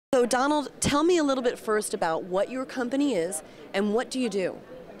So Donald, tell me a little bit first about what your company is and what do you do?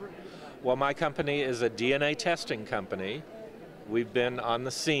 Well, my company is a DNA testing company. We've been on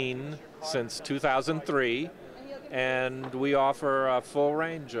the scene since 2003, and we offer a full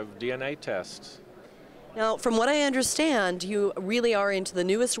range of DNA tests. Now, from what I understand, you really are into the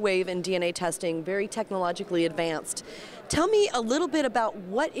newest wave in DNA testing, very technologically advanced. Tell me a little bit about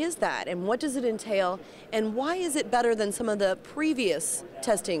what is that and what does it entail and why is it better than some of the previous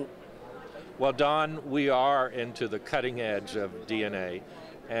testing? Well, Dawn, we are into the cutting edge of DNA,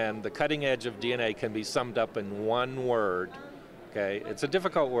 and the cutting edge of DNA can be summed up in one word. Okay, it's a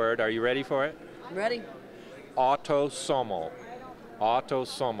difficult word. Are you ready for it? I'm ready. Autosomal.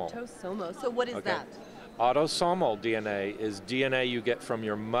 Autosomal. Autosomal. So what is that? Autosomal DNA is DNA you get from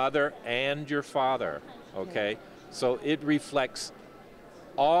your mother and your father, okay? So it reflects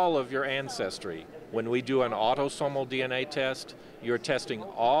all of your ancestry. When we do an autosomal DNA test, you're testing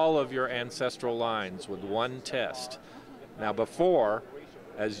all of your ancestral lines with one test. Now before,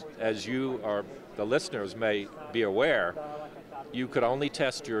 as you or the listeners may be aware, you could only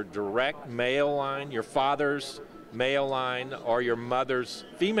test your direct male line, your father's male line, or your mother's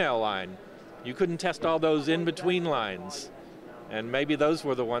female line. You couldn't test all those in-between lines, and maybe those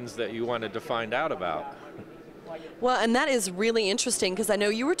were the ones that you wanted to find out about. Well, and that is really interesting because I know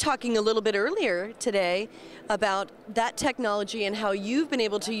you were talking a little bit earlier today about that technology and how you've been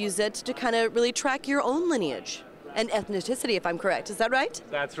able to use it to kind of really track your own lineage and ethnicity, if I'm correct. Is that right?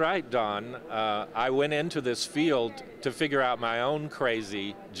 That's right, Dawn. I went into this field to figure out my own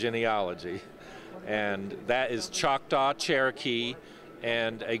crazy genealogy, and that is Choctaw, Cherokee,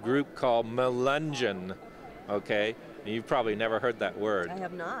 and a group called Melungeon, okay? And you've probably never heard that word. I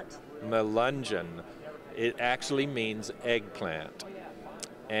have not. Melungeon. It actually means eggplant.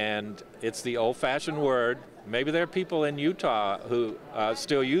 And it's the old-fashioned word. Maybe there are people in Utah who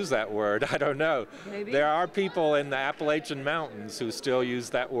still use that word. I don't know. Maybe. There are people in the Appalachian Mountains who still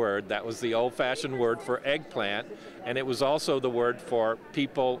use that word. That was the old-fashioned word for eggplant, and it was also the word for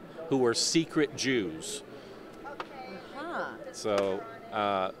people who were secret Jews. So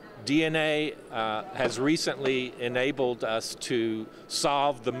DNA has recently enabled us to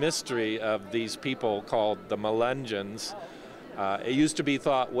solve the mystery of these people called the Melungeons. It used to be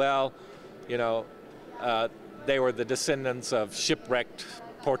thought, well, you know, they were the descendants of shipwrecked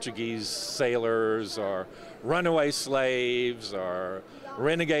Portuguese sailors or runaway slaves or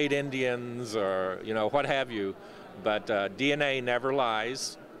renegade Indians or, you know, what have you. But DNA never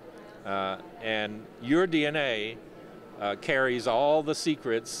lies, and your DNA carries all the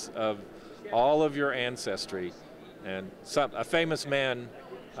secrets of all of your ancestry. And a famous man,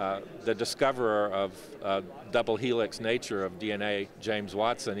 the discoverer of double helix nature of DNA, James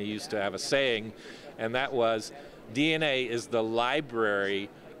Watson, he used to have a saying, and that was, DNA is the library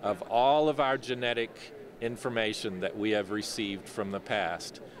of all of our genetic information that we have received from the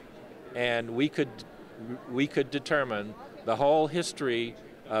past. And we could determine the whole history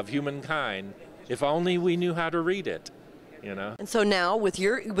of humankind if only we knew how to read it. You know? And so now with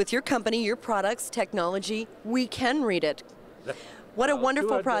your company, your products, technology, we can read it. What a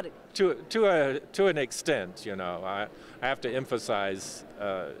wonderful product. To an extent, you know, I have to emphasize,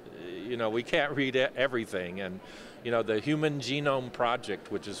 you know, we can't read everything. And, you know, the Human Genome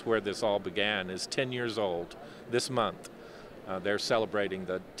Project, which is where this all began, is 10 years old this month. They're celebrating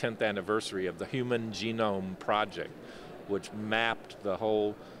the 10th anniversary of the Human Genome Project, which mapped the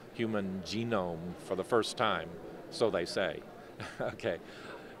whole human genome for the first time. So they say. Okay.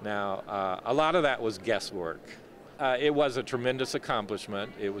 Now, a lot of that was guesswork. It was a tremendous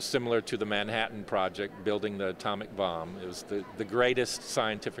accomplishment. It was similar to the Manhattan Project, building the atomic bomb. It was the greatest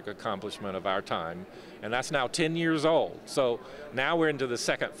scientific accomplishment of our time, and that's now 10 years old. So now we're into the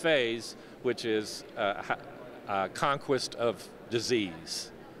second phase, which is conquest of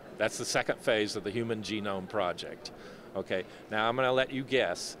disease. That's the second phase of the Human Genome Project. Okay. Now I'm going to let you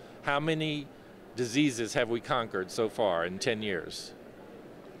guess how many diseases have we conquered so far in 10 years?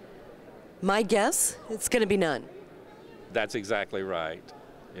 My guess, it's going to be none. That's exactly right.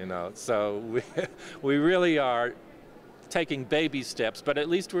 You know, so we really are taking baby steps, but at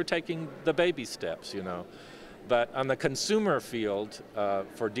least we're taking the baby steps, you know. But on the consumer field,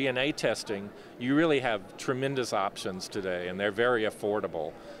 for DNA testing, you really have tremendous options today, and they're very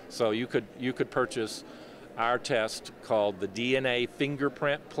affordable. So you could purchase our test called the DNA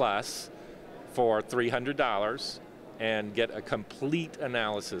Fingerprint Plus for $300 and get a complete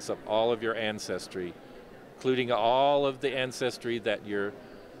analysis of all of your ancestry, including all of the ancestry that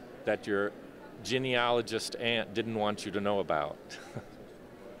your genealogist aunt didn't want you to know about.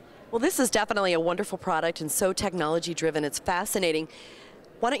 Well, this is definitely a wonderful product and so technology driven. It's fascinating.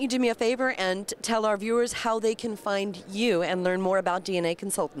 Why don't you do me a favor and tell our viewers how they can find you and learn more about DNA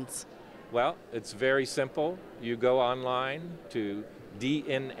Consultants? Well, it's very simple. You go online to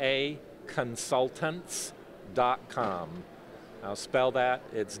dnaconsultants.com. I'll spell that.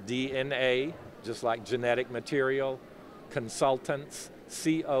 It's DNA, just like genetic material, consultants,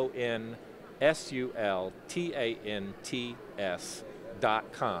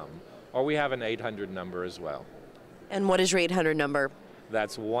 consultants.com. Or we have an 800 number as well. And what is your 800 number?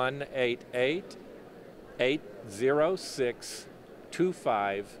 That's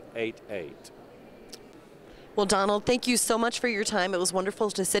 1-888-806-2588. Well, Donald, thank you so much for your time. It was wonderful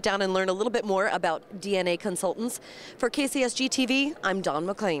to sit down and learn a little bit more about DNA Consultants. For KCSG-TV, I'm Dawn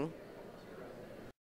McLean.